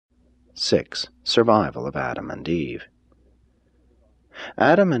6. Survival of Adam and Eve.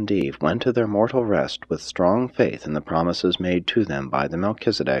 Adam and Eve went to their mortal rest with strong faith in the promises made to them by the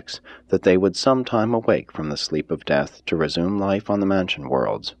Melchizedeks that they would sometime awake from the sleep of death to resume life on the mansion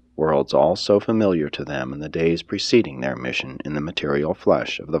worlds, worlds all so familiar to them in the days preceding their mission in the material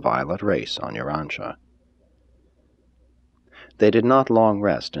flesh of the violet race on Urantia. They did not long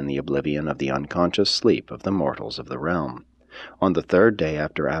rest in the oblivion of the unconscious sleep of the mortals of the realm. On the 3rd day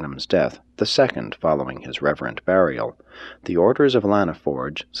after Adam's death, the 2nd following his reverent burial, the orders of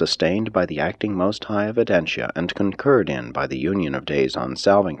Lanaforge, sustained by the acting Most High of Urantia and concurred in by the Union of Days on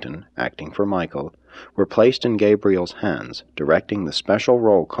Salvington, acting for Michael, were placed in Gabriel's hands, directing the special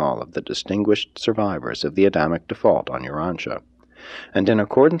roll call of the distinguished survivors of the Adamic default on Urantia. And in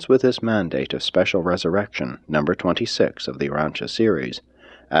accordance with this mandate of special resurrection, number 26 of the Urantia series,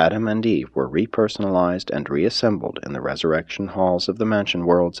 Adam and Eve were repersonalized and reassembled in the resurrection halls of the mansion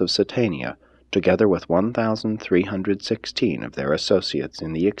worlds of Satania, together with 1,316 of their associates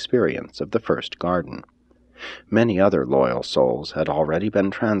in the experience of the first garden. Many other loyal souls had already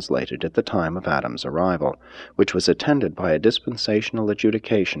been translated at the time of Adam's arrival, which was attended by a dispensational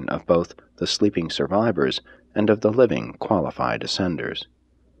adjudication of both the sleeping survivors and of the living qualified ascenders.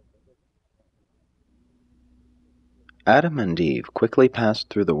 Adam and Eve quickly passed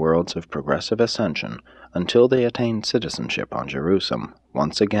through the worlds of progressive ascension until they attained citizenship on Jerusalem,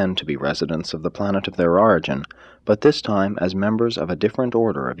 once again to be residents of the planet of their origin, but this time as members of a different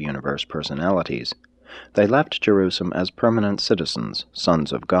order of universe personalities. They left Jerusalem as permanent citizens,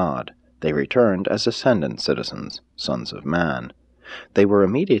 sons of God. They returned as ascendant citizens, sons of man. They were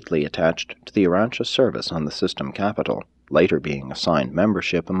immediately attached to the Urantia service on the system capital, later being assigned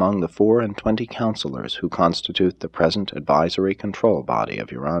membership among the 24 counselors who constitute the present advisory control body of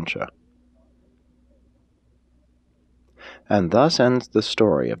Urantia. And thus ends the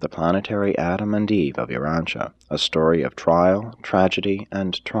story of the planetary Adam and Eve of Urantia, a story of trial, tragedy,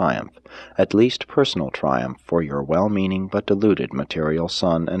 and triumph, at least personal triumph for your well-meaning but deluded material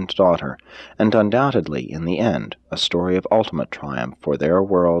son and daughter, and undoubtedly, in the end, a story of ultimate triumph for their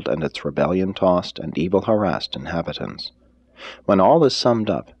world and its rebellion-tossed and evil-harassed inhabitants. When all is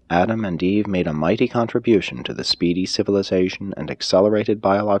summed up, Adam and Eve made a mighty contribution to the speedy civilization and accelerated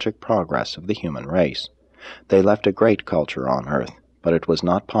biologic progress of the human race. They left a great culture on Earth, but it was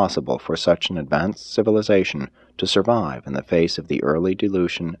not possible for such an advanced civilization to survive in the face of the early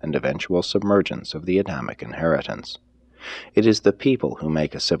dilution and eventual submergence of the Adamic inheritance. It is the people who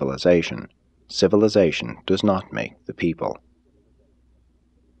make a civilization. Civilization does not make the people.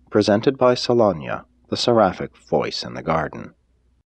 Presented by Salonia, the seraphic voice in the garden.